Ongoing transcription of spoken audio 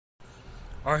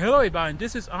Alright, hello everybody,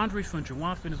 this is Andre from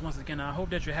Jawan Fitness once again. I hope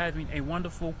that you're having a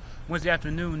wonderful Wednesday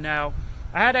afternoon. Now,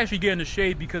 I had to actually get in the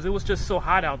shade because it was just so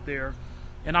hot out there,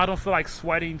 and I don't feel like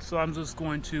sweating, so I'm just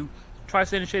going to try to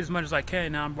stay in the shade as much as I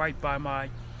can. Now, I'm right by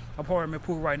my apartment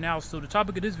pool right now, so the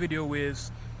topic of this video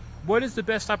is, what is the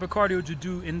best type of cardio to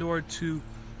do in order to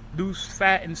lose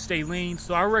fat and stay lean?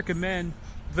 So I recommend,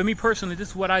 for me personally, this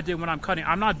is what I did when I'm cutting.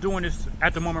 I'm not doing this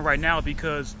at the moment right now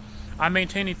because I'm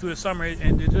maintaining through the summer,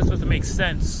 and it just doesn't make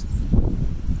sense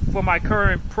for my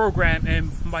current program and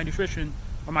my nutrition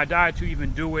or my diet to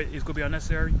even do it. It's going to be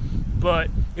unnecessary. But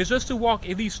it's just to walk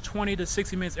at least 20 to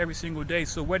 60 minutes every single day.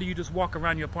 So whether you just walk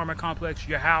around your apartment complex,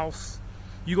 your house,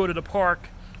 you go to the park,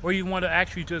 or you want to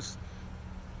actually just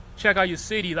check out your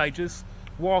city, like just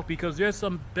walk, because there's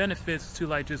some benefits to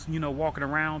like just, walking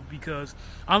around, because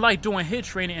unlike doing HIIT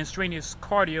training and strenuous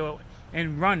cardio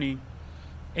and running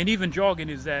and even jogging,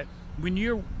 is that when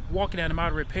you're walking at a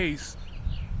moderate pace,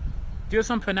 there's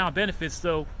some pronounced benefits.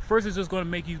 So first, it's just going to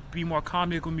make you be more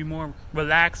calm, you're going to be more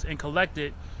relaxed and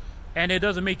collected, and it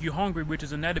doesn't make you hungry, which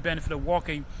is another benefit of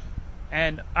walking.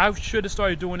 And I should have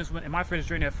started doing this in my fitness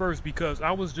journey at first, because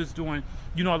I was just doing,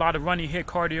 a lot of running, HIIT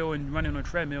cardio, and running on a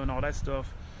treadmill and all that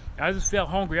stuff. I just felt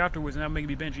hungry afterwards, and that made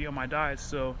me binge eat on my diet.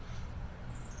 So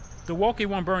the walking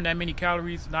won't burn that many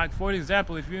calories. Like, for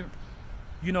example, if you're,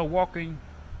 walking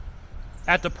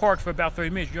at the park for about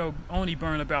 30 minutes, you'll only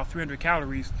burn about 300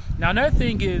 calories. Now, another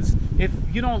thing is, if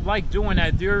you don't like doing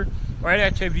that, there are other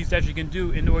activities that you can do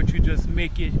in order to just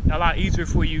make it a lot easier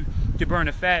for you to burn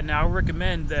the fat. Now, I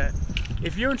recommend that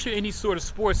if you're into any sort of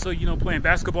sports, so, playing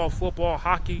basketball, football,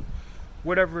 hockey,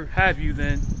 whatever have you,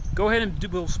 then go ahead and do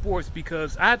those sports,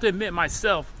 because I have to admit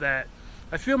myself that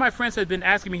a few of my friends have been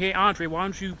asking me, hey, Andre, why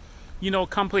don't you,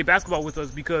 come play basketball with us?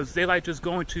 Because they like just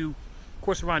going to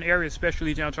course around area,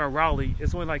 especially downtown Raleigh.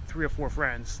 It's only like 3 or 4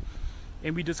 friends,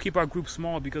 and we just keep our group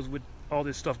small because with all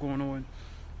this stuff going on.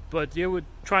 But they were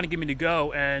trying to get me to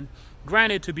go, and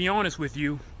granted, to be honest with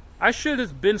you, I should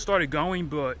have been started going,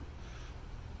 but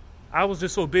I was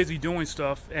just so busy doing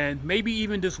stuff. And maybe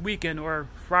even this weekend or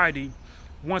Friday,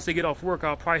 once they get off work,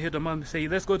 I'll probably hit them up and say,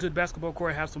 let's go to the basketball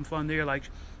court, have some fun there, like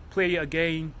play a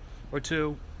game or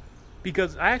two.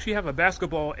 Because I actually have a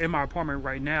basketball in my apartment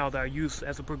right now that I use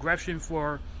as a progression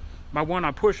for my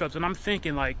one-arm push-ups. And I'm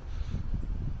thinking, like,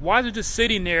 why is it just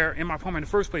sitting there in my apartment in the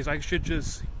first place? I should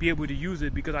just be able to use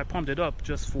it, because I pumped it up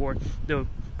just for the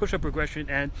push-up progression.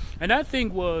 And that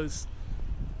thing was,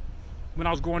 when I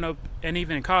was growing up and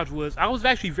even in college, was I was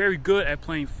actually very good at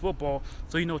playing football.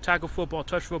 So, tackle football,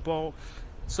 touch football.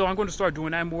 So I'm going to start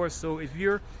doing that more. So if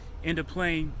you're into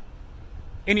playing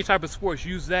any type of sports,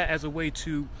 use that as a way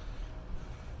to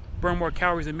burn more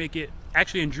calories and make it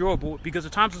actually enjoyable, because the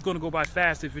times is going to go by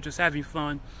fast if you're just having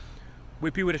fun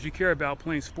with people that you care about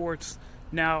playing sports.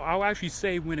 Now, I'll actually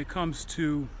say, when it comes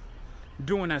to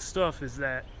doing that stuff, is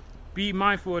that be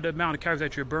mindful of the amount of calories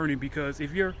that you're burning, because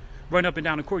if you're running up and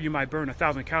down the court, you might burn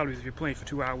 1,000 calories if you're playing for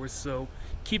 2 hours. So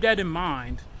keep that in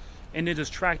mind, and then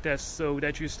just track that so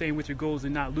that you're staying with your goals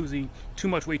and not losing too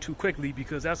much weight too quickly,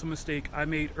 because that's a mistake I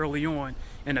made early on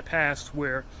in the past,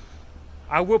 where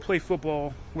I will play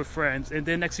football with friends, and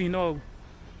then next thing you know,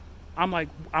 I'm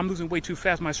losing weight too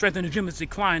fast. My strength in the gym is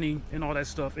declining and all that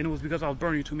stuff, and it was because I was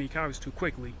burning too many calories too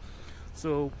quickly.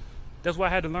 So that's what I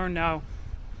had to learn now.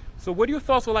 So what are your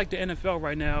thoughts on like the NFL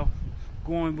right now,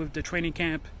 going with the training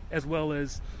camp, as well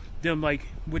as them like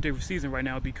with their season right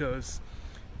now? Because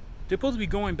they're supposed to be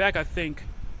going back, I think,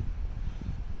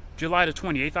 July the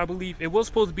 28th, I believe. It was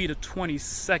supposed to be the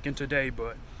 22nd today,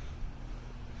 but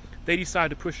they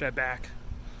decided to push that back.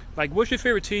 Like, what's your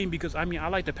favorite team? Because I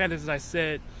like the Panthers, as I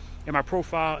said in my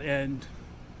profile, and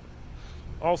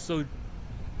also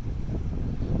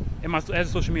in my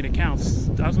as social media accounts.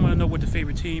 I just want to know what the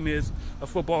favorite team is of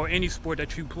football or any sport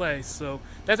that you play. So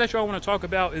that's actually all I want to talk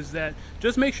about, is that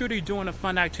just make sure that you're doing a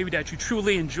fun activity that you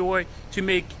truly enjoy, to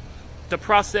make the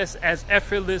process as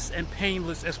effortless and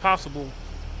painless as possible.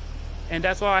 And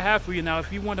that's all I have for you. Now,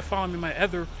 if you want to follow me on my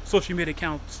other social media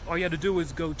accounts, all you have to do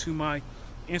is go to my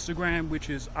Instagram, which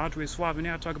is Andre Suave. And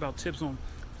there I talk about tips on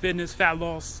fitness, fat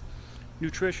loss,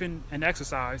 nutrition, and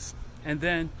exercise. And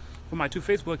then for my 2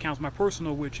 Facebook accounts, my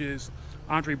personal, which is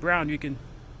Andre Brown, you can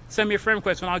send me a friend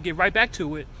request and I'll get right back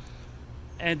to it.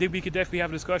 And then we could definitely have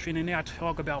a discussion. And then I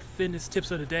talk about fitness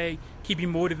tips of the day, keep you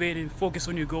motivated and focus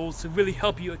on your goals to really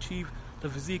help you achieve the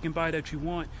physique and body that you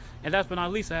want. And last but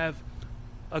not least, I have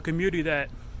a community that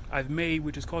I've made,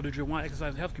 which is called the Jawan Exercise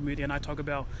and Health Community, and I talk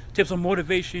about tips on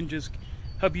motivation, just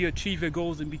help you achieve your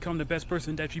goals and become the best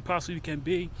person that you possibly can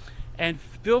be. And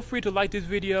feel free to like this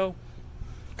video,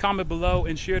 comment below,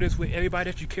 and share this with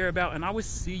everybody that you care about. And I will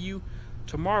see you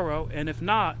tomorrow. And if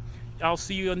not, I'll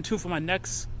see you on tune for my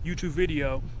next YouTube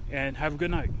video, and have a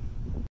good night.